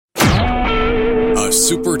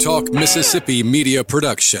SuperTalk Mississippi media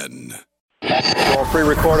production. I'll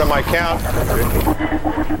pre-record on my count.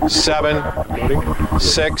 7,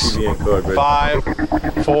 6, 5,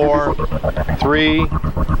 4, 3,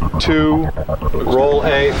 2. Roll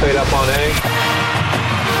A, fade up on A.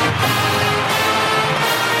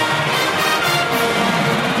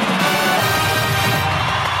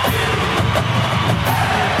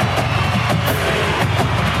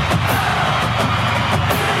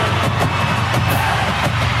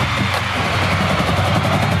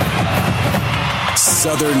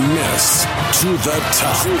 Southern Miss to the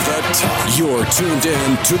top. You're tuned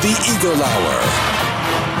in to the Eagle Hour.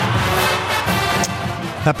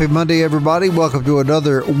 Happy Monday, everybody. Welcome to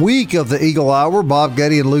another week of the Eagle Hour. Bob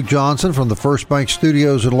Getty and Luke Johnson from the First Bank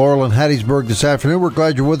Studios in Laurel and Hattiesburg this afternoon. We're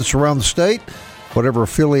glad you're with us around the state. Whatever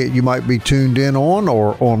affiliate you might be tuned in on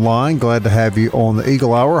or online, glad to have you on the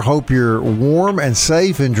Eagle Hour. Hope you're warm and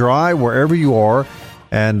safe and dry wherever you are.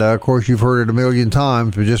 And, of course, you've heard it a million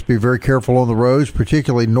times, but just be very careful on the roads,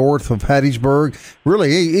 particularly north of Hattiesburg.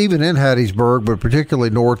 Really, even in Hattiesburg, but particularly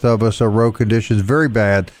north of us, road conditions very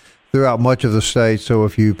bad throughout much of the state. So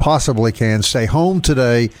if you possibly can, stay home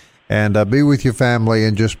today and be with your family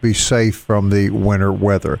and just be safe from the winter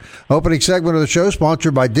weather. Opening segment of the show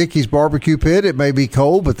sponsored by Dickey's Barbecue Pit. It may be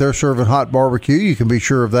cold, but they're serving hot barbecue. You can be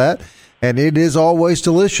sure of that. And it is always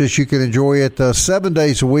delicious. You can enjoy it 7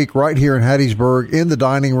 days a week right here in Hattiesburg in the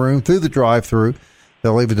dining room through the drive-thru.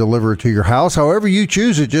 They'll even deliver it to your house. However you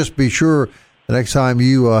choose it, just be sure the next time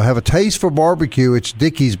you have a taste for barbecue, it's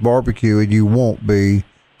Dickey's Barbecue, and you won't be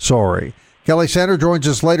sorry. Kelly Center joins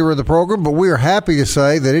us later in the program, but we are happy to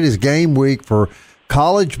say that it is game week for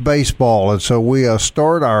college baseball. And so we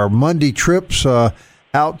start our Monday trips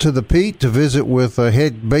out to the Pete to visit with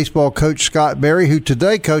head baseball coach Scott Berry, who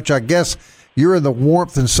today, Coach, I guess you're in the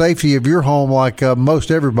warmth and safety of your home like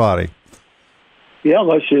most everybody. Yeah,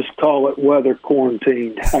 let's just call it weather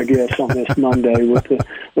quarantined, I guess, on this Monday with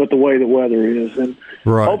the way the weather is. And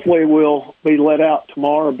right. Hopefully we'll be let out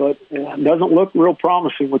tomorrow, but it doesn't look real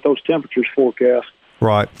promising with those temperatures forecast.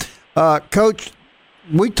 Right. Coach,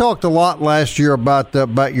 we talked a lot last year about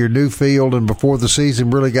your new field, and before the season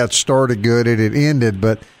really got started good, it ended.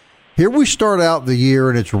 But here we start out the year,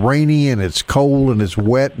 and it's rainy, and it's cold, and it's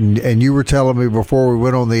wet. And you were telling me before we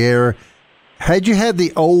went on the air, had you had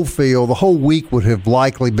the old field, the whole week would have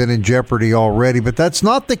likely been in jeopardy already. But that's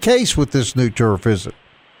not the case with this new turf, is it?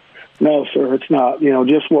 No, sir, it's not.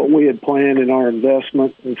 Just what we had planned in our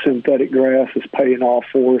investment in synthetic grass is paying off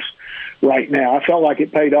for us right now. I felt like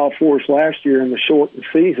it paid off for us last year in the shortened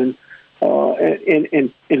season,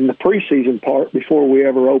 in the preseason part before we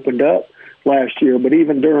ever opened up last year. But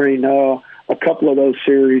even during a couple of those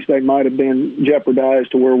series, they might have been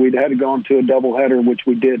jeopardized to where we'd had to go into a doubleheader, which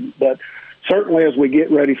we didn't. But certainly as we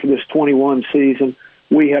get ready for this 21 season,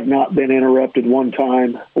 we have not been interrupted one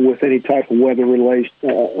time with any type of weather-related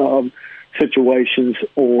situations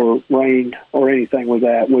or rain or anything with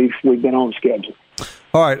that. We've been on schedule.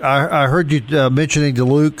 All right, I heard you mentioning to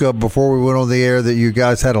Luke before we went on the air that you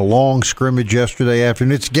guys had a long scrimmage yesterday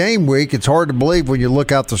afternoon. It's game week. It's hard to believe when you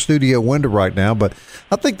look out the studio window right now, but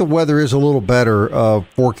I think the weather is a little better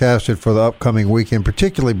forecasted for the upcoming weekend,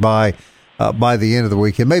 particularly by the end of the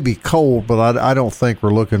week. It may be cold, but I don't think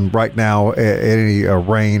we're looking right now at any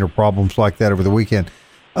rain or problems like that over the weekend.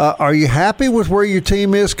 Are you happy with where your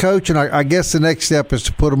team is, Coach? And I guess the next step is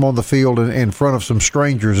to put them on the field in front of some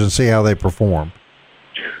strangers and see how they perform.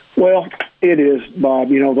 Well, it is, Bob.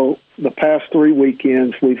 The past 3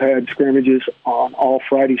 weekends we've had scrimmages on all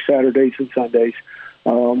Friday, Saturdays, and Sundays.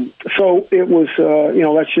 So it was,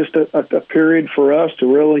 that's just a period for us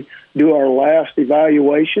to really do our last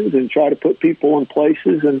evaluations and try to put people in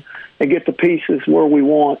places and get the pieces where we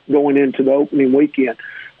want going into the opening weekend.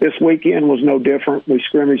 This weekend was no different. We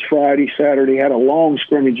scrimmaged Friday, Saturday, had a long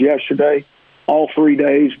scrimmage yesterday. All 3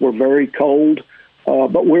 days were very cold.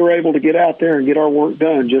 But we were able to get out there and get our work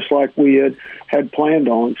done just like we had planned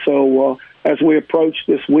on. So as we approach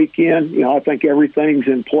this weekend, I think everything's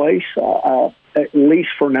in place, at least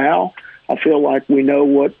for now. I feel like we know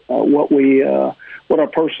what our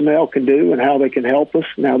personnel can do and how they can help us.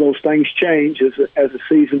 Now, those things change as the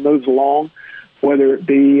season moves along, whether it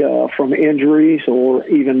be from injuries or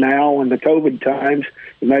even now in the COVID times,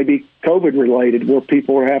 it may be COVID-related where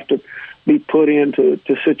people have to be put into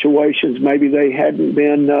situations maybe they hadn't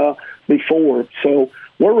been before. So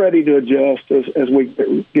we're ready to adjust as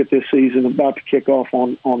we get this season about to kick off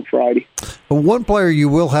on Friday. Well, one player you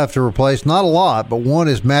will have to replace, not a lot, but one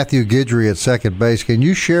is Matthew Guidry at second base. Can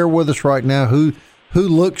you share with us right now who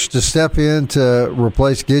looks to step in to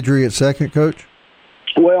replace Guidry at second, Coach?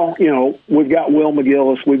 Well, we've got Will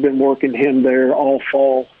McGillis. We've been working him there all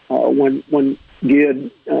fall. When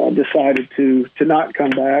Gid decided to not come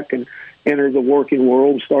back and enter the working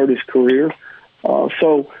world, start his career.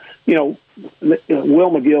 So, Will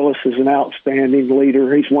McGillis is an outstanding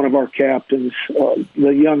leader. He's one of our captains. The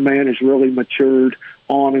young man has really matured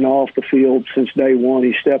on and off the field since day one.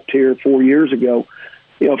 He stepped here 4 years ago.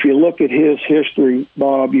 If you look at his history,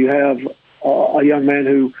 Bob, you have a young man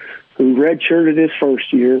who redshirted his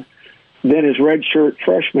first year. Then his redshirt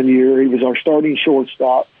freshman year, he was our starting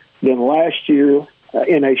shortstop. Then last year,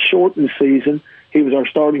 in a shortened season, he was our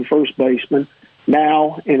starting first baseman.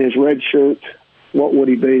 Now, in his redshirt, what would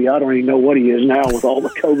he be? I don't even know what he is now with all the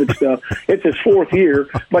COVID stuff. It's his fourth year,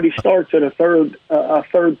 but he starts at a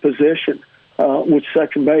third position, with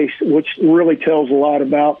second base, which really tells a lot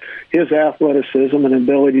about his athleticism and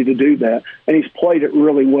ability to do that. And he's played it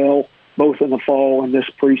really well, both in the fall and this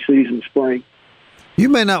preseason spring. You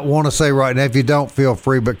may not want to say right now, if you don't feel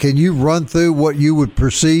free, but can you run through what you would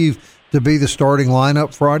perceive to be the starting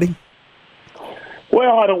lineup Friday?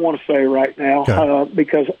 Well, I don't want to say right now,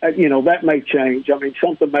 because, that may change. I mean,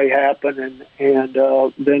 something may happen, and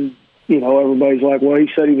then, everybody's like, well, he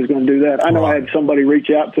said he was going to do that. I know I had somebody reach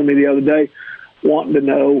out to me the other day wanting to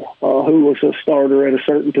know who was a starter at a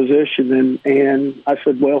certain position, and I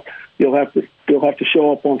said, well, you'll have to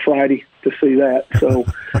show up on Friday to see that. So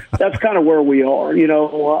that's kind of where we are.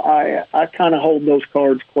 I kind of hold those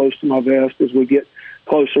cards close to my vest as we get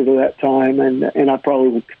closer to that time, and I probably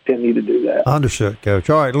will continue to do that. Understood, Coach.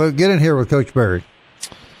 All right, Luke, get in here with Coach Berry.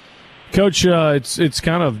 Coach, it's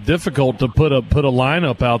kind of difficult to put a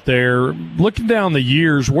lineup out there. Looking down the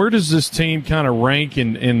years, where does this team kind of rank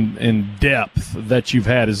in depth that you've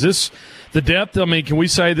had? Is this the depth? I mean, can we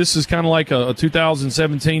say this is kind of like a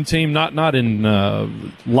 2017 team, not in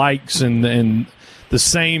likes and the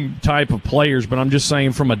same type of players, but I'm just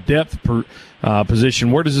saying from a depth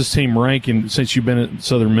position, where does this team rank since you've been at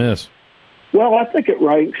Southern Miss? Well, I think it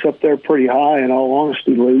ranks up there pretty high, in all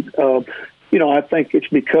honesty, Luke. I think it's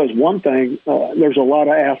because, one thing, there's a lot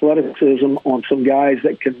of athleticism on some guys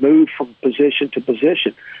that can move from position to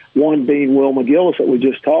position, one being Will McGillis that we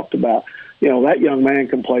just talked about. That young man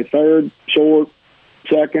can play third, short,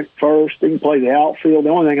 second, first. He can play the outfield. The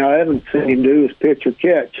only thing I haven't seen him do is pitch or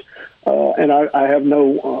catch. And I have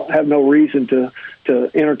no reason to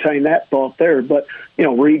entertain that thought there. But,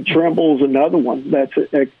 Reed Trimble's another one. That's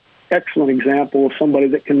an excellent example of somebody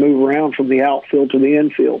that can move around from the outfield to the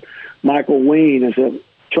infield. Michael Ween is a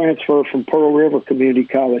transfer from Pearl River Community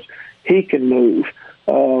College. He can move.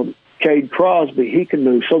 Cade Crosby, he can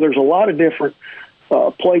move. So there's a lot of different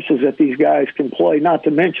places that these guys can play, not to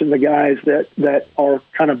mention the guys that are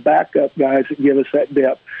kind of backup guys that give us that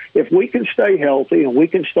depth. If we can stay healthy and we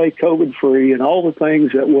can stay COVID-free and all the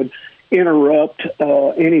things that would interrupt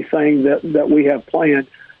anything that we have planned,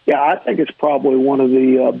 I think it's probably one of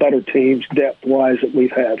the better teams depth-wise that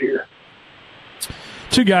we've had here.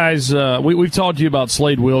 Two guys, we've talked to you about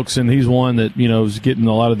Slade Wilkes, and he's one that, is getting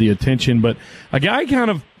a lot of the attention. But a guy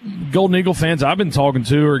kind of Golden Eagle fans I've been talking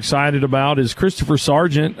to are excited about is Christopher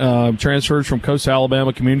Sargent, transfers from Coastal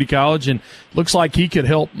Alabama Community College, and looks like he could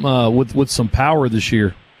help with some power this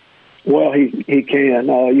year. Well, he can.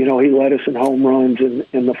 He led us in home runs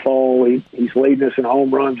in the fall. He's leading us in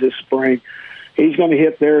home runs this spring. He's going to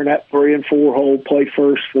hit there in that 3 and 4 hole, play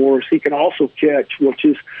first for us. He can also catch, which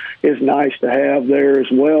is nice to have there as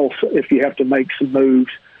well. So if you have to make some moves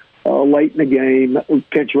late in the game,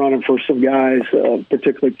 pinch running for some guys,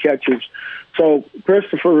 particularly catchers. So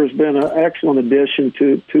Christopher has been an excellent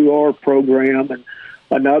addition to our program, and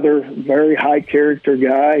another very high character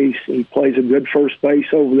guy. He plays a good first base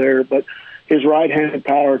over there, but his right-handed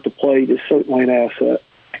power at the plate is certainly an asset.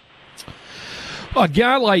 A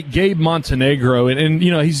guy like Gabe Montenegro, and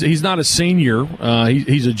he's not a senior.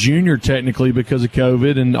 He's a junior technically because of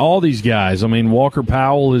COVID, and all these guys. I mean, Walker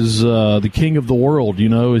Powell is the king of the world.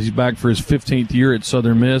 He's back for his 15th year at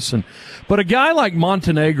Southern Miss, but a guy like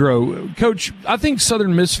Montenegro, Coach, I think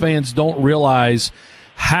Southern Miss fans don't realize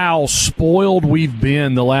how spoiled we've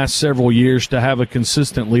been the last several years to have a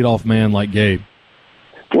consistent leadoff man like Gabe.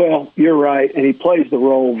 Well, you're right, and he plays the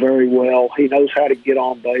role very well. He knows how to get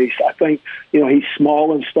on base. I think, he's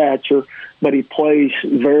small in stature, but he plays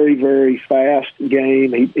very, very fast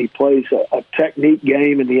game. He plays a technique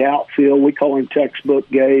game in the outfield. We call him textbook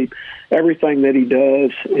Gabe. Everything that he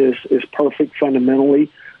does is perfect fundamentally.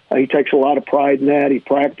 He takes a lot of pride in that. He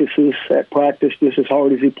practices at practice just as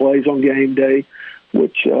hard as he plays on game day,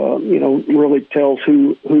 which, really tells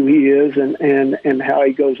who he is and how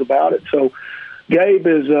he goes about it. So, Gabe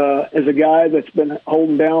is a guy that's been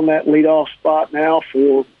holding down that leadoff spot now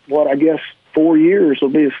for, 4 years. It'll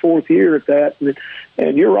be his 4th year at that.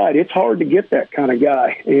 And you're right, it's hard to get that kind of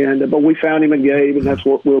guy. But we found him in Gabe, and that's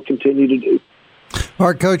what we'll continue to do. All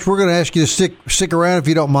right, Coach, we're going to ask you to stick around if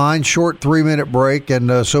you don't mind. Short 3-minute break,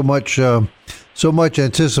 and so much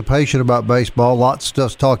anticipation about baseball. Lots of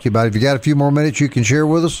stuff to talk to you about. If you got a few more minutes you can share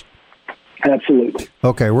with us? Absolutely.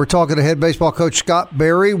 Okay, we're talking to head baseball coach Scott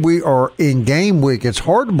Berry. We are in game week. It's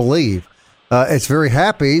hard to believe. We're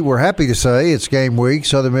happy to say it's game week.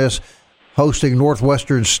 Southern Miss hosting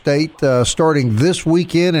Northwestern State starting this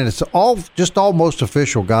weekend, and it's all just almost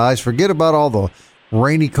official, guys. Forget about all the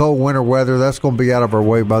rainy, cold winter weather. That's going to be out of our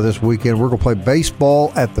way by this weekend. We're going to play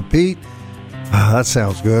baseball at the Pete. That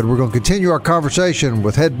sounds good. We're going to continue our conversation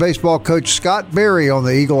with head baseball coach Scott Berry on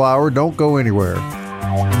the Eagle Hour. Don't go anywhere.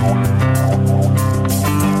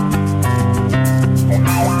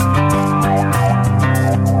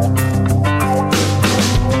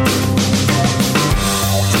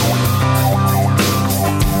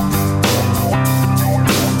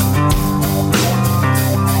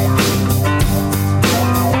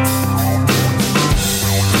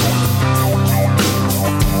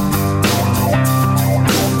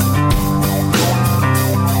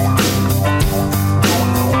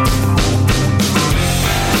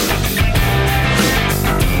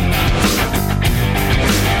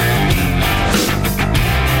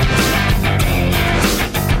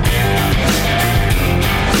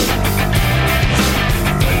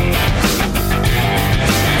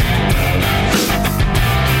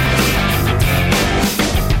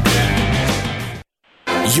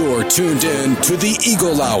 You're tuned in to the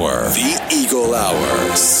Eagle Hour. The Eagle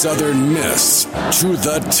Hour. Southern Miss to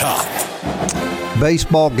the top.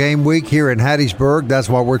 Baseball game week here in Hattiesburg. That's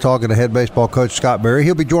why we're talking to head baseball coach Scott Berry.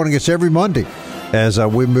 He'll be joining us every Monday as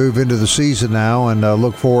we move into the season now, and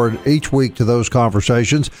look forward each week to those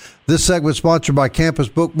conversations. This segment is sponsored by Campus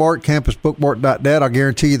Bookmart, campusbookmart.net. I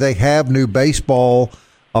guarantee you they have new baseball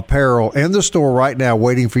apparel in the store right now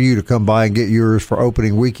waiting for you to come by and get yours for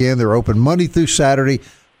opening weekend. They're open Monday through Saturday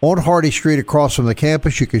on Hardy Street across from the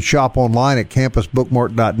campus. You can shop online at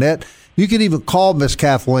campusbookmart.net. You can even call Miss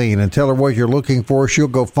Kathleen and tell her what you're looking for. She'll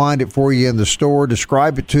go find it for you in the store,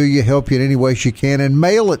 describe it to you, help you in any way she can, and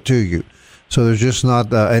mail it to you. So there's just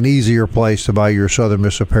not an easier place to buy your Southern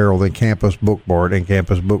Miss apparel than Campus Bookmart and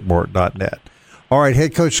campusbookmart.net. All right,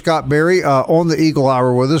 head coach Scott Berry on the Eagle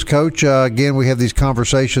Hour with us. Coach, again, we have these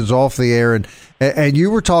conversations off the air, and you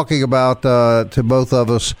were talking about, to both of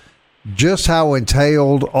us, just how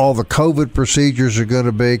entailed all the COVID procedures are going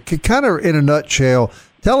to be. Kind of in a nutshell,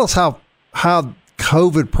 tell us how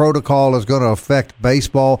COVID protocol is going to affect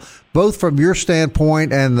baseball, both from your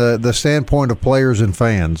standpoint and the standpoint of players and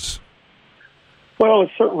fans. Well,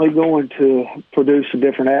 it's certainly going to produce a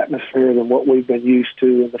different atmosphere than what we've been used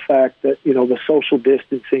to, and the fact that, the social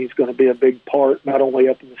distancing is going to be a big part, not only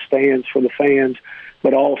up in the stands for the fans,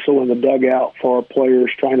 but also in the dugout for our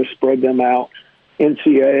players, trying to spread them out.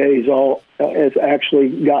 NCAA has actually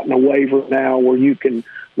gotten a waiver now where you can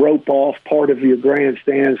rope off part of your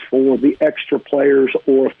grandstands for the extra players,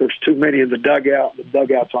 or if there's too many in the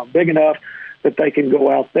dugouts aren't big enough, that they can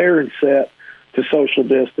go out there and set to social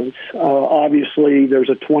distance. Obviously, there's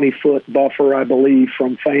a 20-foot buffer, I believe,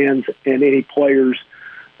 from fans and any players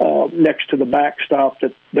next to the backstop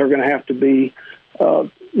that they're going to have to be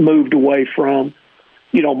moved away from.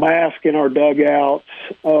 Mask in our dugouts,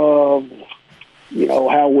 how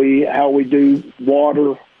we do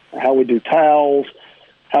water, how we do towels,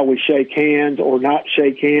 how we shake hands or not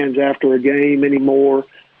shake hands after a game anymore.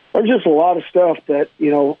 There's just a lot of stuff that,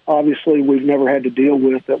 obviously we've never had to deal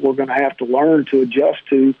with that we're going to have to learn to adjust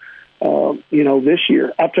to, this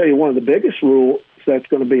year. I'll tell you, one of the biggest rules that's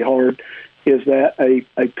going to be hard is that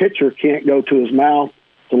a pitcher can't go to his mouth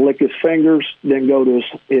to lick his fingers, then go to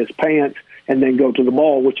his pants, and then go to the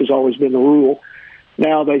ball, which has always been the rule.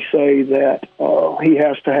 Now they say that he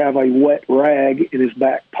has to have a wet rag in his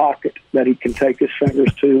back pocket that he can take his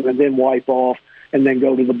fingers to and then wipe off and then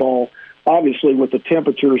go to the ball. Obviously, with the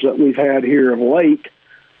temperatures that we've had here of late,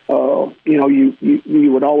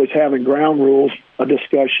 you would always have in ground rules a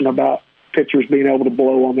discussion about pitchers being able to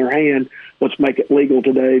blow on their hand. Let's make it legal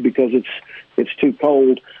today because it's too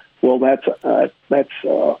cold. Well, that's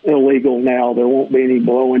illegal now. There won't be any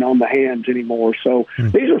blowing on the hands anymore. So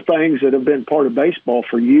these are things that have been part of baseball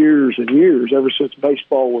for years and years, ever since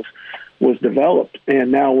baseball was developed.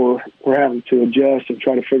 And now we're having to adjust and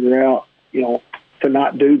try to figure out, to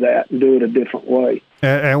not do that and do it a different way.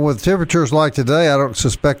 And with temperatures like today, I don't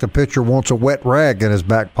suspect a pitcher wants a wet rag in his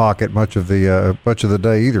back pocket much of the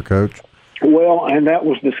day either, Coach. Well, and that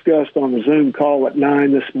was discussed on the Zoom call at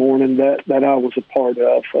 9 this morning that I was a part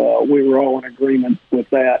of. We were all in agreement with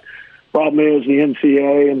that. Problem is the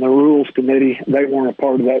NCAA and the rules committee, they weren't a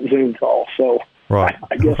part of that Zoom call. So right.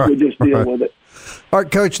 I guess we just deal with it. All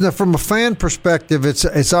right, Coach, now from a fan perspective,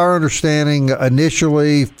 it's our understanding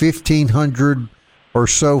initially 1,500 or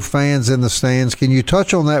so fans in the stands. Can you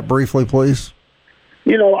touch on that briefly, please?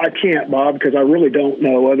 I can't, Bob, because I really don't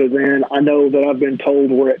know, other than I know that I've been told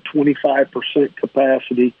we're at 25%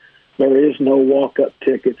 capacity. There is no walk-up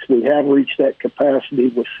tickets. We have reached that capacity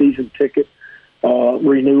with season ticket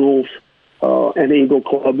renewals and Eagle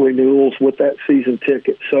Club renewals with that season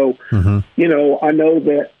ticket. So, I know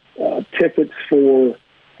that tickets for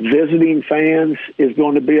visiting fans is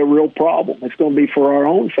going to be a real problem. It's going to be for our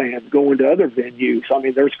own fans going to other venues. I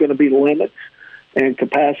mean, there's going to be limits and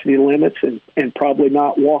capacity limits and probably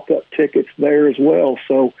not walk-up tickets there as well.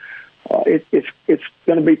 So it's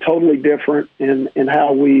going to be totally different in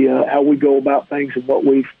how we go about things and what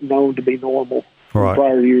we've known to be normal in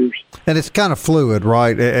prior years. And it's kind of fluid,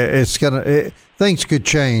 right? Things could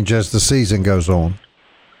change as the season goes on.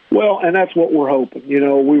 Well, and that's what we're hoping.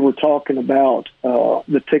 We were talking about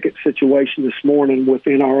the ticket situation this morning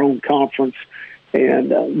within our own conference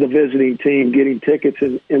and the visiting team getting tickets,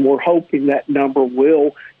 and we're hoping that number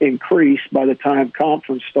will increase by the time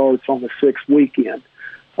conference starts on the 6th weekend,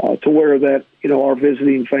 to where that, our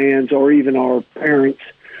visiting fans or even our parents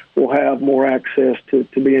will have more access to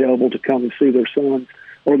being able to come and see their sons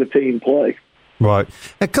or the team play. Right.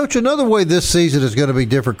 And, Coach, another way this season is going to be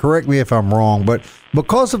different, correct me if I'm wrong, but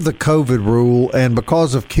because of the COVID rule and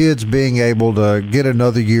because of kids being able to get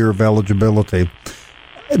another year of eligibility,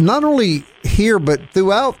 not only here but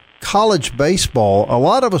throughout college baseball, a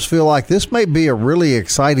lot of us feel like this may be a really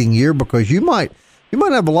exciting year because you might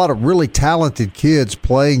have a lot of really talented kids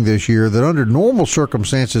playing this year that under normal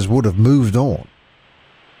circumstances would have moved on.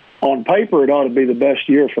 On paper, it ought to be the best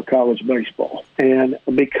year for college baseball. And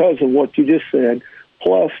because of what you just said,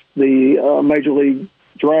 plus the Major League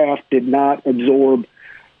draft did not absorb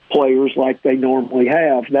players like they normally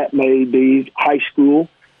have. That may be high school.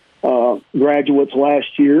 Graduates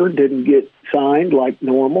last year didn't get signed like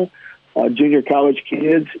normal. Junior college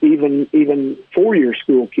kids, even four-year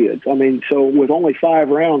school kids. I mean, so with only 5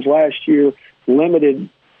 rounds last year, limited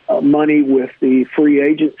money with the free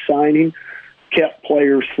agent signing, kept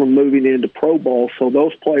players from moving into pro ball. So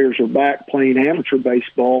those players are back playing amateur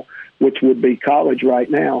baseball, which would be college right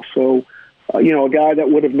now. So, a guy that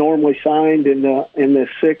would have normally signed in the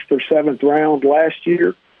 6th or 7th round last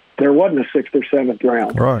year, there wasn't a 6th or 7th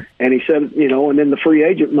round. Right. And he said, and then the free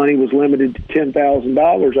agent money was limited to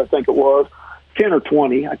 $10,000, I think it was, 10 or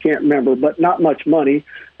 20, I can't remember, but not much money,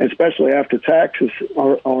 especially after taxes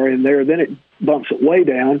are in there. Then it bumps it way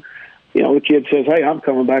down. The kid says, hey, I'm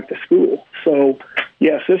coming back to school. So,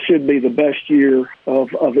 yes, this should be the best year of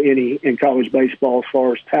any in college baseball as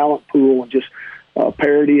far as talent pool and just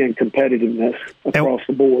parity and competitiveness across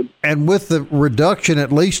the board. And with the reduction,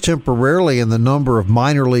 at least temporarily, in the number of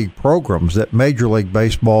minor league programs that Major League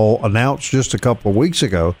Baseball announced just a couple of weeks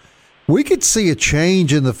ago, we could see a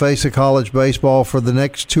change in the face of college baseball for the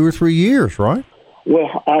next 2 or 3 years, right?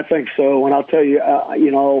 Well, I think so, and I'll tell you,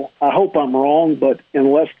 I hope I'm wrong, but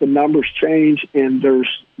unless the numbers change and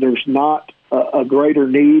there's not a greater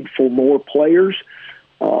need for more players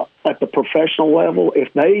at the professional level,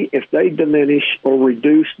 if they diminish or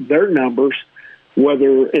reduce their numbers,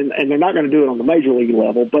 whether and they're not going to do it on the major league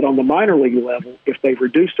level, but on the minor league level, if they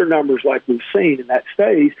reduce their numbers like we've seen and that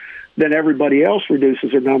stays, then everybody else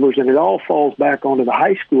reduces their numbers, and it all falls back onto the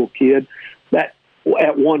high school kid that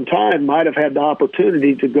at one time might have had the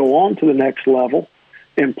opportunity to go on to the next level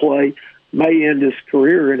and play, may end his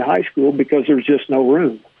career in high school because there's just no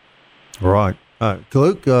room. Right.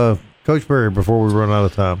 Luke, Coach Berry, before we run out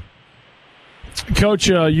of time. Coach,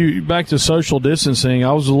 you back to social distancing.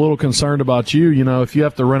 I was a little concerned about you. If you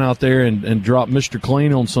have to run out there and drop Mr.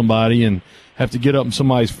 Clean on somebody and have to get up in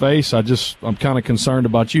somebody's face, I'm kind of concerned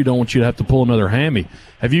about you. Don't want you to have to pull another hammy.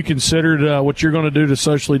 Have you considered what you're going to do to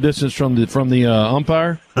socially distance from the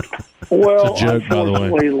umpire? Well, it's a joke, by the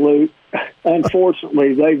way. Luke,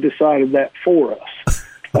 unfortunately, they've decided that for us.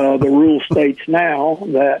 The rule states now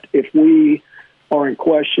that if we are in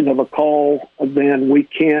question of a call, then we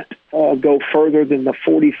can't go further than the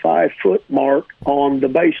 45-foot mark on the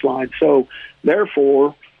baseline. So,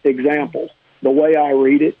 therefore, example, the way I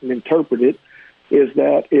read it and interpret it is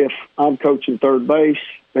that if I'm coaching third base,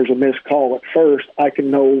 there's a missed call at first, I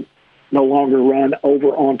can no longer run over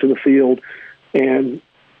onto the field and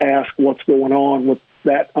ask what's going on with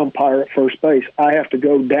that umpire at first base. I have to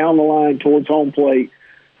go down the line towards home plate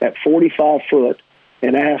at 45 foot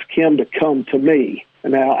and ask him to come to me.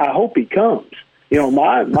 And now I hope he comes.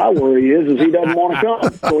 My worry is he doesn't want to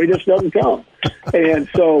come, so he just doesn't come. And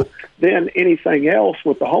so then anything else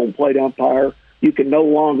with the home plate umpire, you can no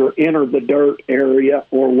longer enter the dirt area,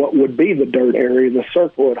 or what would be the dirt area, the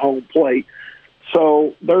circle at home plate.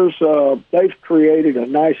 So they've created a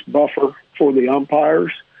nice buffer for the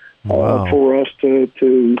umpires for us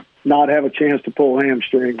to not have a chance to pull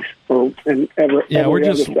hamstrings we're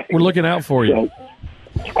looking out for you.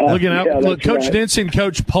 Looking out, look, Coach right. Densey and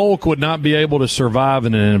Coach Polk would not be able to survive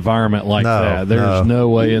in an environment like that. There's no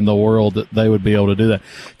way in the world that they would be able to do that.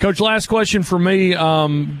 Coach, last question for me.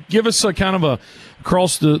 Give us a kind of a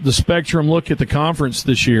across the spectrum look at the conference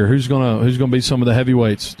this year. Who's gonna be some of the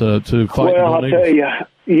heavyweights to fight? Well, I'll tell you,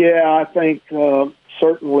 I think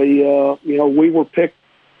certainly we were picked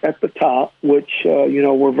at the top, which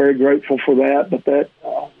we're very grateful for that. But that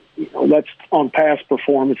that's on past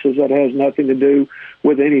performances. That has nothing to do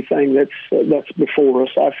with anything that's before us.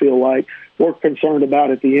 I feel like we're concerned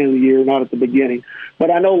about at the end of the year, not at the beginning.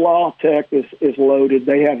 But I know La Tech is loaded.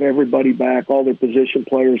 They have everybody back, all their position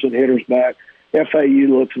players and hitters back. FAU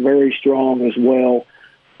looks very strong as well.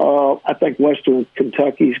 I think Western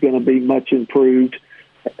Kentucky is going to be much improved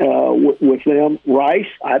with them. Rice,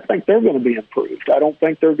 I think they're going to be improved. I don't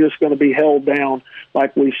think they're just going to be held down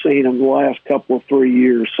like we've seen in the last couple of 3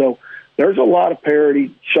 years. So there's a lot of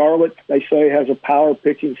parity. Charlotte, they say, has a power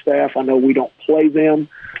pitching staff. I know we don't play them,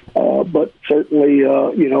 but certainly,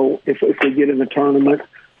 if we get in the tournament,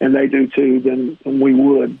 and they do too, then we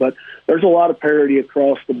would. But there's a lot of parity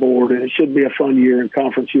across the board, and it should be a fun year in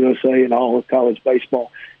Conference USA and all of college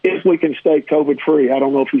baseball if we can stay COVID-free. I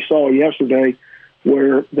don't know if you saw yesterday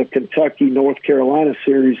where the Kentucky-North Carolina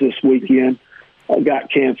series this weekend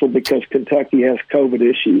got canceled because Kentucky has COVID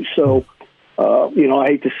issues. So, I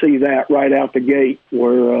hate to see that right out the gate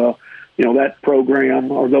where, that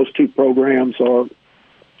program or those two programs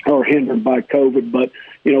are hindered by COVID. But,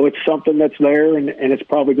 it's something that's there, and it's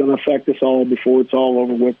probably going to affect us all before it's all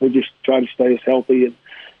over with. We'll just try to stay as healthy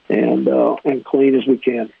and clean as we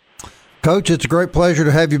can. Coach, it's a great pleasure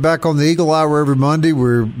to have you back on the Eagle Hour every Monday.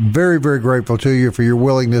 We're very, very grateful to you for your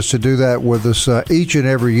willingness to do that with us each and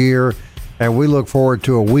every year, and we look forward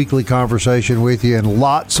to a weekly conversation with you and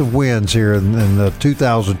lots of wins here in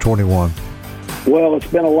 2021. Well, it's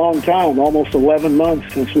been a long time, almost 11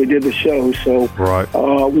 months since we did the show, so right.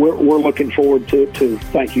 We're looking forward to it, too.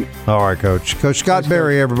 Thank you. All right, Coach. Coach Scott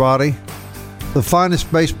Berry, everybody. The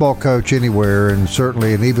finest baseball coach anywhere, and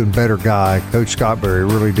certainly an even better guy. Coach Scott Berry,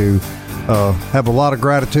 really do have a lot of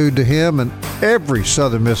gratitude to him, and every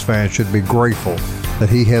Southern Miss fan should be grateful that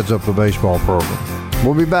he heads up the baseball program.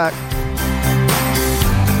 We'll be back.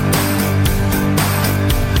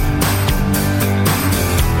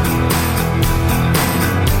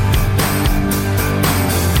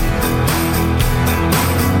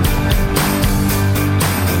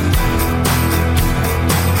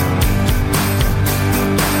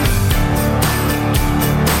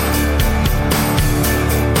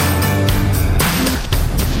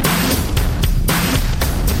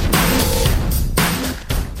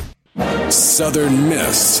 Southern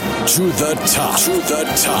Miss to the top. To the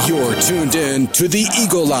top. You're tuned in to the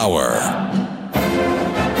Eagle Hour.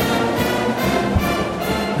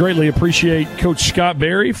 Greatly appreciate Coach Scott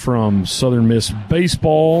Berry from Southern Miss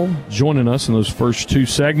Baseball joining us in those first two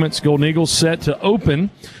segments. Golden Eagles set to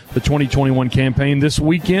open the 2021 campaign this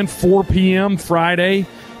weekend, 4 p.m. Friday,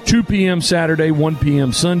 2 p.m. Saturday, 1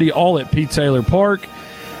 p.m. Sunday, all at Pete Taylor Park.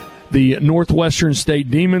 The Northwestern State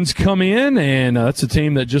Demons come in, and that's a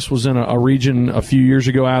team that just was in a region a few years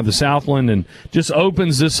ago out of the Southland and just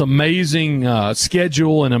opens this amazing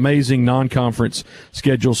schedule and amazing non-conference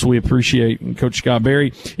schedule. So we appreciate Coach Scott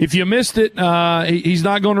Berry. If you missed it, he's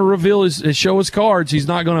not going to reveal show his cards. He's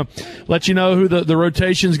not going to let you know who the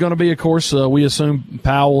rotation is going to be. Of course, we assume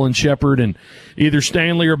Powell and Shepard and either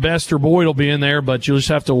Stanley or Best or Boyd will be in there, but you'll just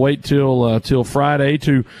have to wait till Friday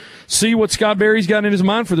to see what Scott Berry's got in his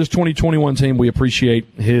mind for this 2021 team. We appreciate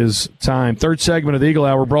his time. Third segment of the Eagle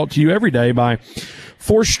Hour brought to you every day by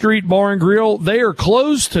 4th Street Bar and Grill. They are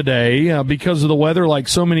closed today because of the weather, like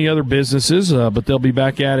so many other businesses, but they'll be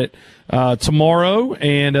back at it tomorrow,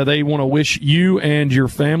 and they want to wish you and your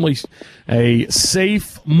family a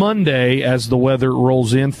safe Monday as the weather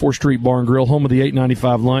rolls in. 4th Street Bar and Grill, home of the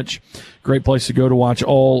 $8.95 lunch. Great place to go to watch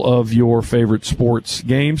all of your favorite sports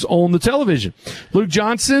games on the television. Luke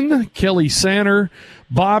Johnson, Kelly Sanner,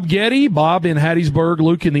 Bob Getty, Bob in Hattiesburg,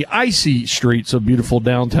 Luke in the icy streets of beautiful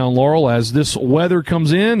downtown Laurel as this weather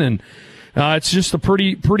comes in and It's just a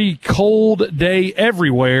pretty cold day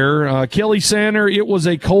everywhere. Kelly Sander, it was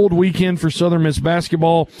a cold weekend for Southern Miss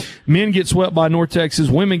basketball. Men get swept by North Texas.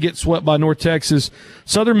 Women get swept by North Texas.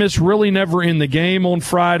 Southern Miss really never in the game on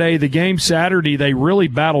Friday. The game Saturday, they really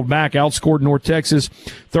battled back, outscored North Texas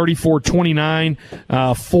 34-29.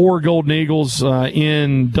 4 Golden Eagles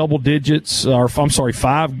in double digits.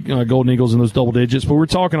 Five Golden Eagles in those double digits. But we're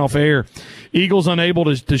talking off air. Eagles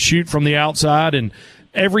unable to shoot from the outside, and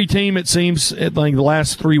every team, it seems, like the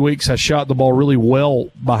last 3 weeks has shot the ball really well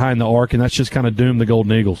behind the arc, and that's just kind of doomed the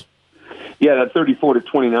Golden Eagles. Yeah, that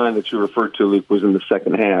 34-29 that you referred to, Luke, was in the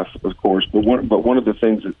second half, of course. But one of the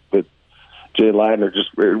things that Jay Ladner just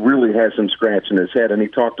really has him scratching his head, and he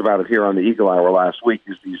talked about it here on the Eagle Hour last week,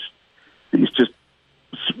 is these just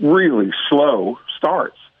really slow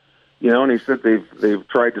starts. And he said they've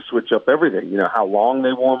tried to switch up everything. How long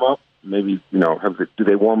they warm up, maybe do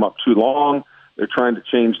they warm up too long? They're trying to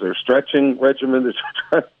change their stretching regimen.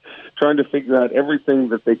 They're trying to figure out everything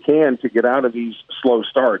that they can to get out of these slow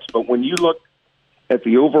starts. But when you look at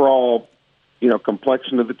the overall,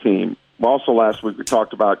 complexion of the team, also last week we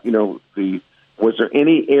talked about, was there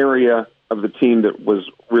any area of the team that was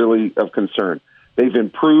really of concern? They've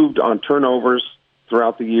improved on turnovers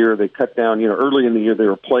throughout the year. They cut down, early in the year they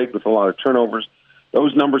were plagued with a lot of turnovers.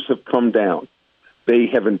 Those numbers have come down. They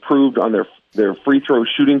have improved on their free throw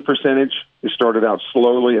shooting percentage. They started out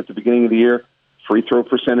slowly at the beginning of the year. Free throw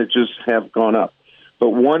percentages have gone up. But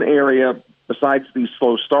one area, besides these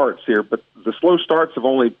slow starts here, but the slow starts have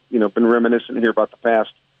only, been reminiscent here about the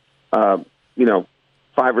past, 5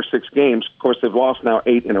 or 6 games. Of course, they've lost now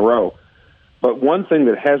 8 in a row. But one thing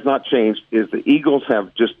that has not changed is the Eagles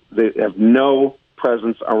have no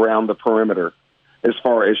presence around the perimeter as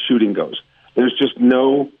far as shooting goes. There's just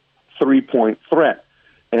no three-point threat.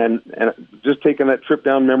 And just taking that trip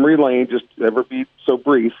down memory lane, just ever be so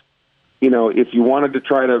brief, if you wanted to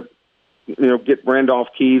try to, get Randolph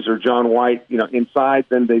Keys or John White, inside,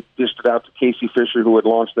 then they dished it out to Casey Fisher, who had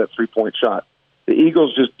launched that three-point shot. The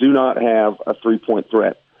Eagles just do not have a three-point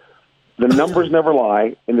threat. The numbers never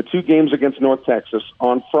lie. In the 2 games against North Texas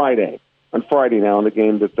on Friday now, in the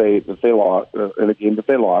game that they lost,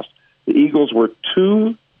 the Eagles were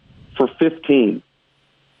 2 for 15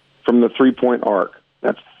 from the three-point arc.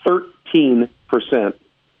 That's 13%.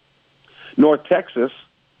 North Texas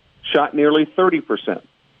shot nearly 30%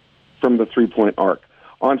 from the three-point arc.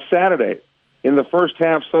 On Saturday, in the first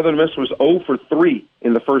half, Southern Miss was 0 for 3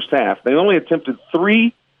 in the first half. They only attempted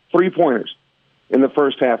 3 three-pointers in the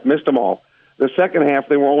first half, missed them all. The second half,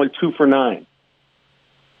 they were only 2 for 9.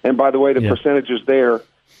 And by the way, the percentages there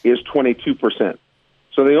is 22%.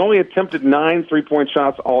 So they only attempted 9 three-point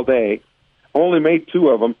shots all day, only made 2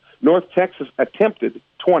 of them. North Texas attempted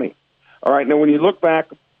 20. All right, now when you look back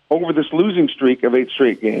over this losing streak of 8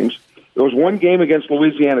 straight games, there was one game against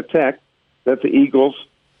Louisiana Tech that the Eagles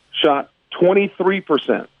shot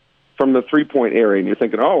 23% from the three-point area. And you're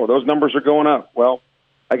thinking, oh, those numbers are going up. Well,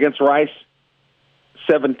 against Rice,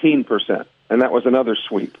 17%, and that was another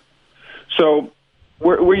sweep. So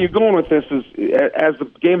where you're going with this is, as the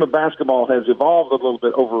game of basketball has evolved a little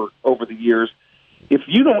bit over the years, if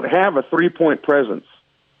you don't have a three-point presence,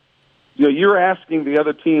 you're asking the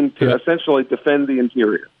other team to essentially defend the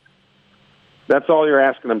interior. That's all you're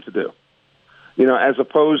asking them to do. As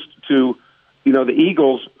opposed to, the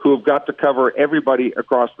Eagles, who have got to cover everybody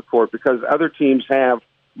across the court, because other teams have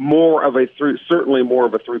certainly more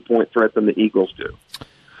of a three-point threat than the Eagles do.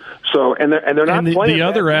 So, and they're not playing. The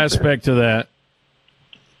other aspect of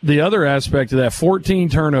that, 14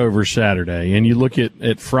 turnovers Saturday, and you look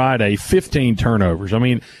at Friday, 15 turnovers. I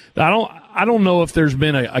mean, I don't know if there's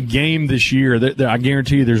been a game this year that I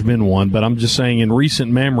guarantee you there's been one, but I'm just saying in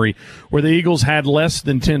recent memory where the Eagles had less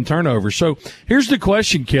than 10 turnovers. So here's the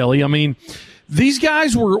question, Kelly. I mean, these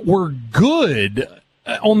guys were good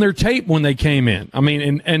on their tape when they came in. I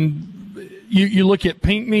mean, and you look at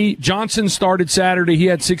Pinckney. Johnson started Saturday. He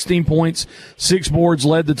had 16 points, 6 boards,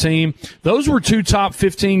 led the team. Those were 2 top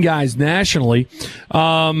 15 guys nationally.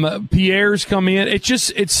 Pierre's come in.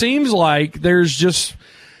 It seems like there's just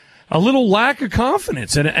a little lack of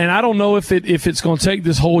confidence, and I don't know if it's going to take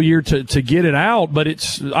this whole year to get it out. But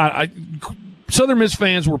Southern Miss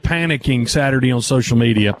fans were panicking Saturday on social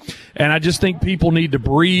media, and I just think people need to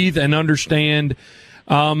breathe and understand.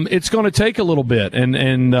 It's going to take a little bit,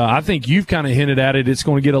 and I think you've kind of hinted at it. It's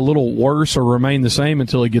going to get a little worse or remain the same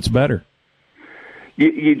until it gets better.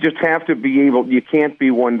 You just have to be able. You can't be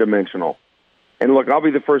one-dimensional. And look, I'll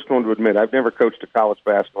be the first one to admit I've never coached a college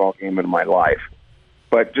basketball game in my life.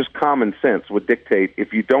 But just common sense would dictate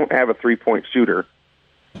if you don't have a three-point shooter,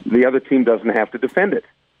 the other team doesn't have to defend it,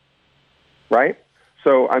 right?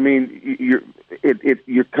 So I mean,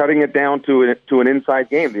 you're cutting it down to an inside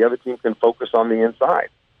game. The other team can focus on the inside,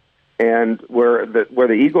 and where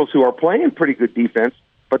the Eagles, who are playing pretty good defense,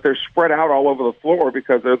 but they're spread out all over the floor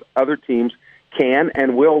because there's other teams can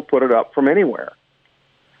and will put it up from anywhere.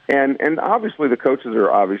 And obviously the coaches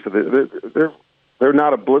are they're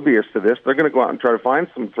not oblivious to this. They're going to go out and try to find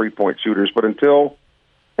some 3-point shooters, but until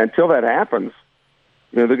that happens,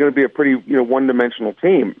 they're going to be a pretty one-dimensional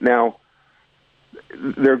team. Now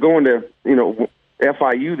they're going to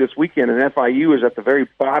FIU this weekend, and FIU is at the very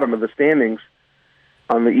bottom of the standings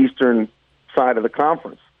on the eastern side of the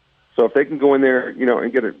conference. So if they can go in there,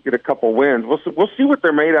 and get a couple wins, we'll see what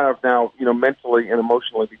they're made out of now, mentally and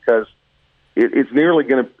emotionally, because it's nearly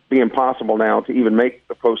going to be impossible now to even make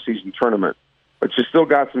the postseason tournament. But you still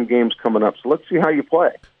got some games coming up, so let's see how you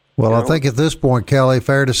play. Well, I think at this point, Kelly,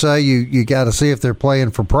 fair to say you got to see if they're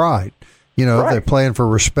playing for pride. Right. If they're playing for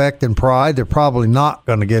respect and pride, they're probably not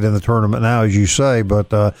going to get in the tournament now, as you say.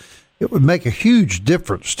 But it would make a huge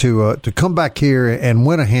difference to come back here and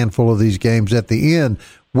win a handful of these games at the end,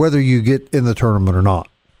 whether you get in the tournament or not.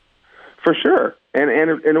 For sure, and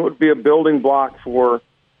it would be a building block for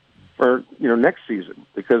next season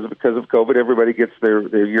because of COVID. Everybody gets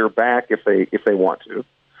their year back if they want to.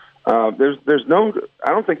 There's no. I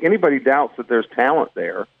don't think anybody doubts that there's talent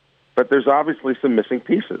there, but there's obviously some missing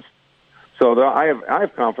pieces. So I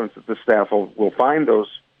have confidence that the staff will find those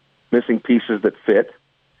missing pieces that fit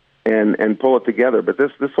and pull it together. But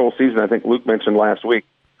this whole season, I think Luke mentioned last week,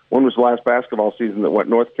 when was the last basketball season that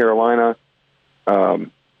North Carolina,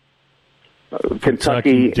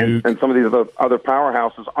 Kentucky, and some of these other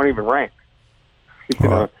powerhouses aren't even ranked.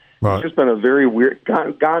 Right. It's just been a very weird.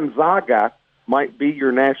 Gonzaga might be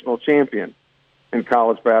your national champion in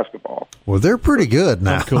college basketball. Well, they're pretty good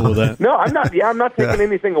now. I'm cool with that. No, I'm not. Yeah, I'm not taking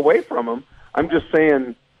anything away from them. I'm just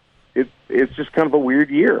saying it's just kind of a weird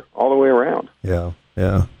year all the way around. Yeah.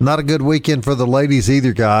 Yeah, not a good weekend for the ladies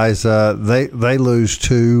either, guys. They lose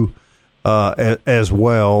two as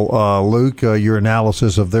well. Luke, your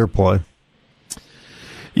analysis of their play.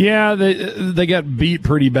 Yeah, they got beat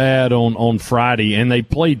pretty bad on Friday, and they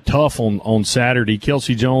played tough on Saturday.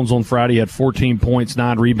 Kelsey Jones on Friday had 14 points,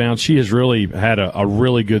 9 rebounds. She has really had a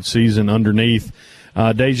really good season underneath.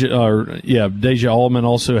 Deja Allman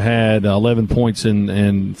also had 11 points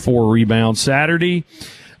and 4 rebounds. Saturday,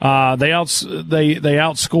 they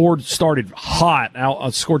outscored, started hot,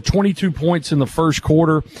 outscored 22 points in the first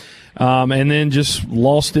quarter, and then just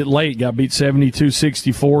lost it late. Got beat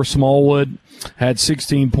 72-64. Smallwood had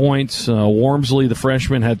 16 points. Wormsley, the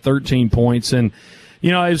freshman, had 13 points. And,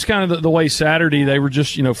 it was kind of the way Saturday they were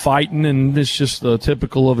just, fighting, and it's just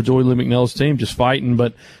typical of a Joy Lee McNeil's team, just fighting.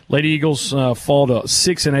 But Lady Eagles fall to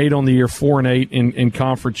 6-8 on the year, 4-8 in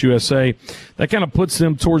Conference USA. That kind of puts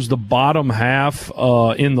them towards the bottom half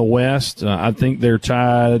in the West. I think they're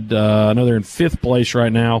tied. I know they're in 5th place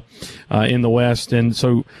right now in the West. And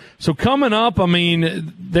so coming up, I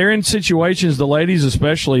mean, they're in situations, the ladies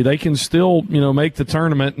especially, they can still, make the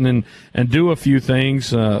tournament and do a few things.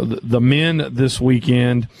 The men this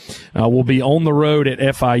weekend will be on the road at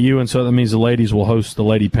FIU, and so that means the ladies will host the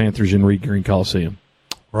Lady Panthers in Reed Green Coliseum.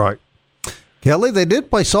 Right. Kelly, they did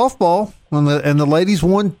play softball, and the ladies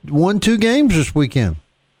won 2 games this weekend.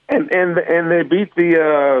 And they beat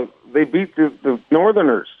the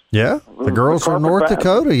Northerners. Yeah, the girls from North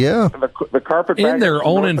Dakota, yeah. The carpet in their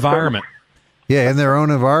own environment. Yeah, in their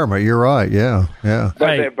own environment. You're right, yeah.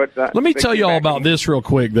 Hey, let me tell you all about this real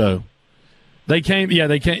quick, though. They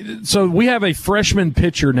came. So we have a freshman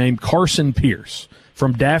pitcher named Carson Pierce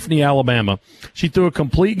from Daphne, Alabama. She threw a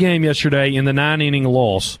complete game yesterday in the 9-inning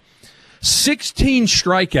loss. 16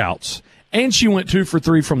 strikeouts, and she went 2 for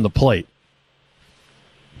 3 from the plate.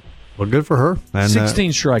 Well, good for her. And,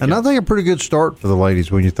 16 strikeouts. And I think a pretty good start for the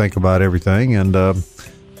ladies when you think about everything. And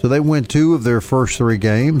so they win 2 of their first 3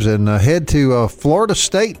 games and head to Florida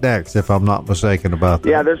State next, if I'm not mistaken about that.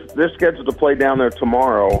 Yeah, they're scheduled to play down there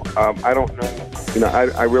tomorrow. I don't know.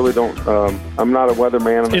 I really don't. I'm not a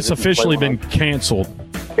weatherman. It's officially been canceled.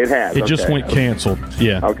 It has. It just went canceled.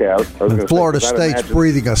 Yeah. Okay. I was Florida State's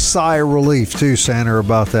breathing a sigh of relief too, Santa,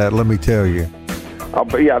 about that. Let me tell you.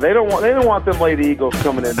 But yeah, they don't want them Lady Eagles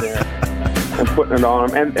coming in there and putting it on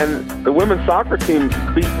them. And the women's soccer team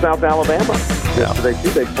beat South Alabama yesterday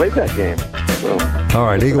too. They played that game. So, all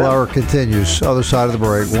right, Eagle Hour continues. Other side of the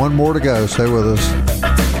break. One more to go. Stay with us.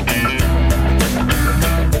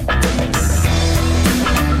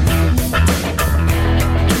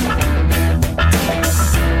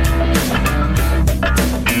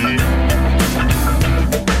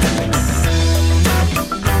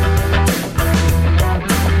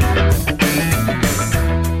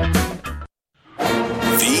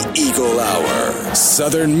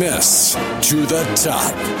 Southern Miss to the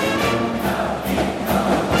top.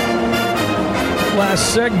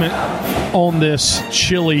 Last segment on this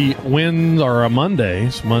chilly Monday.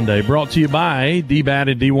 It's Monday, brought to you by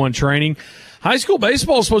DBAT and D1 Training. High school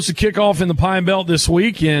baseball is supposed to kick off in the Pine Belt this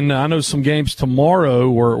week, and I know some games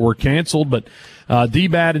tomorrow were canceled, but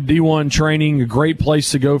DBAT and D1 Training, a great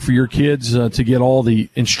place to go for your kids to get all the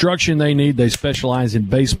instruction they need. They specialize in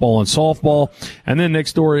baseball and softball. And then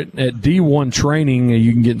next door at D1 Training,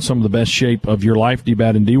 you can get in some of the best shape of your life,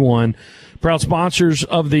 DBAT and D1. Proud sponsors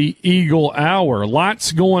of the Eagle Hour.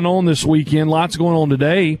 Lots going on this weekend. Lots going on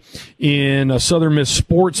today in Southern Miss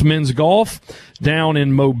Sports Men's Golf down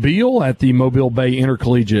in Mobile at the Mobile Bay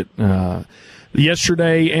Intercollegiate.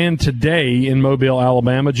 Yesterday and today in Mobile,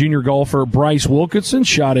 Alabama, junior golfer Bryce Wilkinson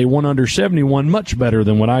shot a 1-under-71, much better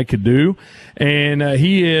than what I could do. And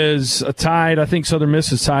he is tied, I think Southern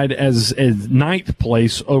Miss is tied as ninth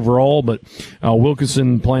place overall, but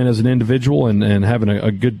Wilkinson playing as an individual and having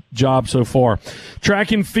a good job so far.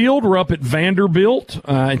 Track and field, we're up at Vanderbilt.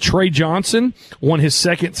 And Trey Johnson won his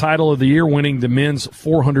second title of the year, winning the men's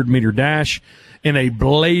 400-meter dash in a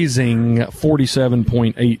blazing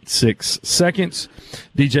 47.86 seconds.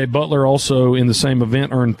 DJ Butler also in the same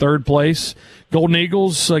event earned third place. Golden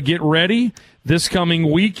Eagles get ready this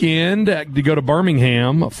coming weekend to go to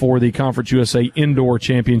Birmingham for the Conference USA Indoor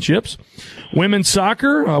Championships. Women's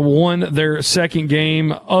soccer won their second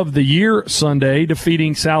game of the year Sunday,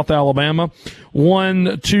 defeating South Alabama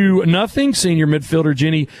 1-0. Senior midfielder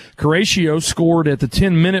Jenny Caraccio scored at the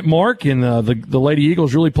 10-minute mark, and the Lady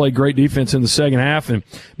Eagles really played great defense in the second half. And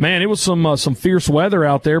man, it was some fierce weather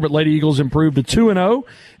out there, but Lady Eagles improved to 2-0.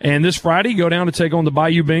 And this Friday, go down to take on the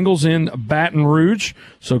Bayou Bengals in Baton Rouge.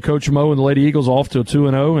 So Coach Mo and the Lady Eagles off to a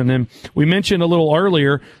 2-0. And then we mentioned a little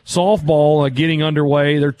earlier, softball getting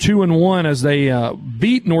underway. They're 2-1 as they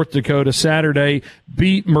beat North Dakota Saturday,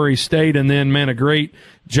 beat Murray State, and then, man, a great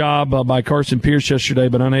job by Carson Pierce yesterday,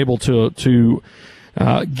 but unable to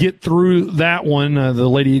get through that one. The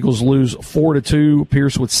Lady Eagles lose 4-2.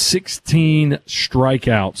 Pierce with 16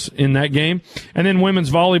 strikeouts in that game. And then women's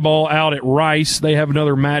volleyball out at Rice. They have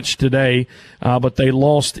another match today, but they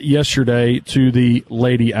lost yesterday to the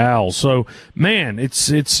Lady Owls. So, man,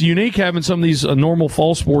 it's unique having some of these normal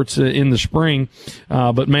fall sports in the spring,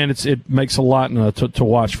 but, man, it makes a lot to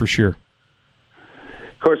watch for sure.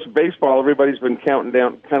 Of course, baseball, everybody's been counting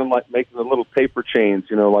down, kind of like making the little paper chains,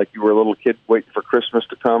 like you were a little kid waiting for Christmas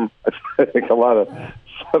to come. I think a lot of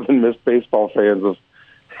Southern Miss baseball fans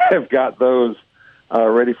have got those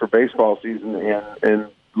ready for baseball season. And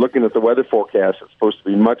looking at the weather forecast, it's supposed to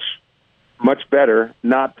be much, much better.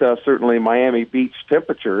 Not certainly Miami Beach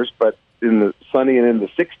temperatures, but in the sunny and in the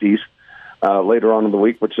 60s later on in the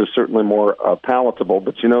week, which is certainly more palatable.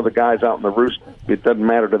 But, the guys out in the roost, it doesn't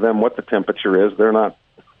matter to them what the temperature is. They're not.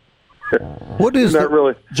 What is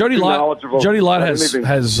really Jody Lott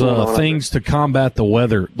has things to combat the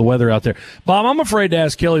weather out there. Bob, I'm afraid to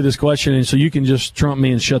ask Kelly this question, and so you can just trump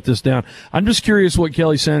me and shut this down. I'm just curious what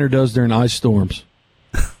Kelly Sander does during ice storms.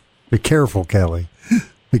 Be careful, Kelly.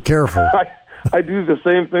 Be careful. I do the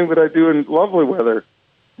same thing that I do in lovely weather.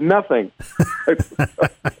 Nothing.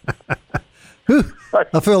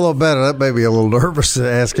 I feel a little better. That made me a little nervous to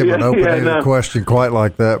ask him an open-ended question quite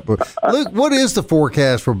like that. But Luke, what is the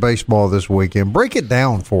forecast for baseball this weekend? Break it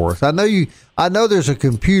down for us. I know there's a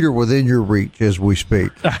computer within your reach as we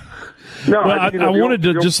speak. No, well, I wanted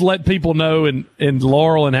to just let people know in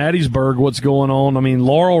Laurel and Hattiesburg what's going on. I mean,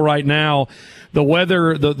 Laurel right now, the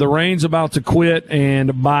weather, the rain's about to quit,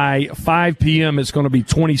 and by 5 p.m. it's going to be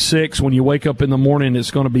 26. When you wake up in the morning,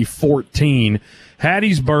 it's going to be 14.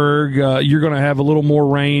 Hattiesburg, you're going to have a little more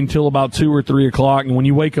rain till about 2 or 3 o'clock, and when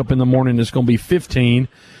you wake up in the morning, it's going to be 15.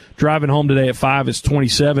 Driving home today at 5, it's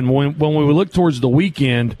 27. When we look towards the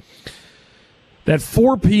weekend, at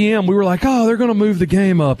 4 p.m., we were like, oh, they're going to move the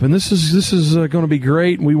game up, and this is going to be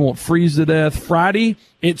great, and we won't freeze to death. Friday,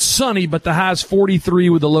 it's sunny, but the high's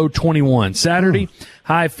 43 with a low 21. Saturday,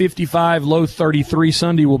 high 55, low 33.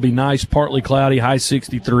 Sunday will be nice, partly cloudy, high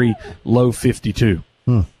 63, low 52.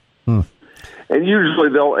 And usually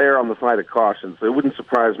they'll err on the side of caution, so it wouldn't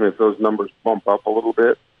surprise me if those numbers bump up a little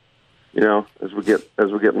bit, as we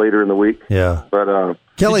get later in the week. Yeah. But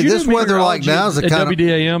Kelly, this weather like now is the kind of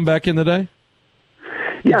WDAM back in the day.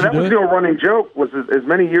 Yeah, that was the old running joke. Was as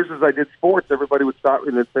many years as I did sports, everybody would stop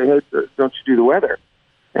me and say, "Hey, don't you do the weather?"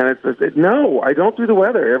 And I said, "No, I don't do the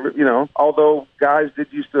weather." Although guys did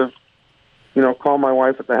used to, call my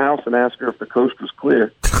wife at the house and ask her if the coast was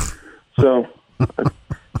clear. So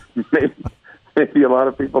maybe a lot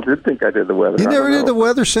of people did think I did the weather. You never did the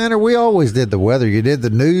Weather Center? We always did the weather. You did the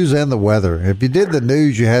news and the weather. If you did the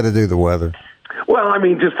news, you had to do the weather. Well, I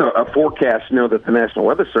mean, just a forecast, that the National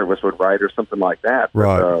Weather Service would write or something like that.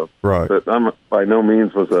 Right, right. But I'm by no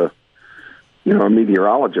means was a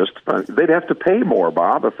meteorologist. But they'd have to pay more,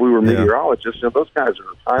 Bob, if we were meteorologists. Those guys are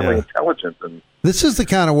highly intelligent. And this is the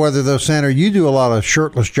kind of weather, though, Sandra, you do a lot of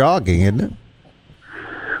shirtless jogging, isn't it?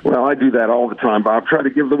 Well, I do that all the time, Bob. Try to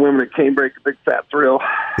give the women at Canebrake a big fat thrill.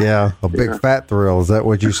 Yeah, a big fat thrill. Is that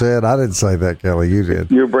what you said? I didn't say that, Kelly. You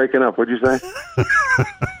did. You were breaking up. What'd you say?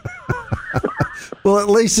 Well, at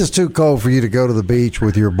least it's too cold for you to go to the beach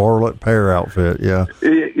with your Bartlett pear outfit. Yeah.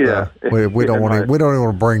 Yeah. We don't want to. We don't even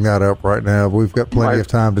want to bring that up right now. We've got plenty of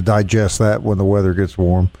time to digest that when the weather gets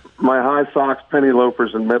warm. My high socks, penny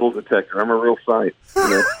loafers, and metal detector. I'm a real sight.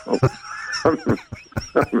 On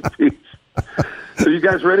the beach. So you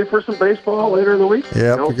guys ready for some baseball later in the week?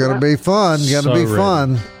 Yeah, it's going to be fun. Going to be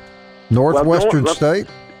fun. Northwestern State.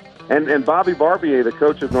 And Bobby Barbier, the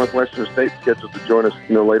coach of Northwestern State, scheduled to join us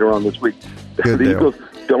later on this week. Good the deal. Eagles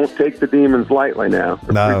don't take the Demons lightly now.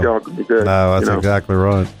 No, that's exactly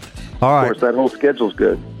right. All right. Of course, that whole schedule's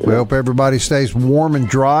good. We hope everybody stays warm and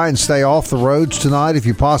dry and stay off the roads tonight if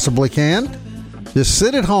you possibly can. Just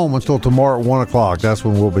sit at home until tomorrow at 1 o'clock. That's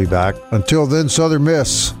when we'll be back. Until then, Southern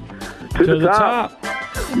Miss. To the top.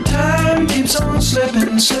 Time keeps on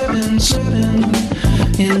slipping, slipping, slipping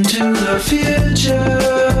into the future.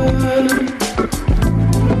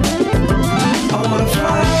 I wanna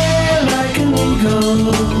fly like an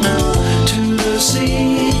eagle to the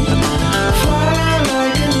sea. Fly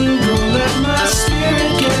like an eagle, let my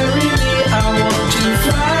spirit carry me. I want to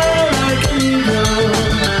fly like an eagle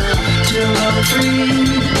till I'm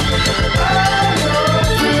free. I go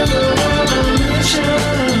through the revolution.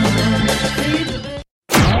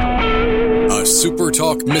 A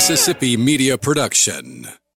SuperTalk Mississippi media production.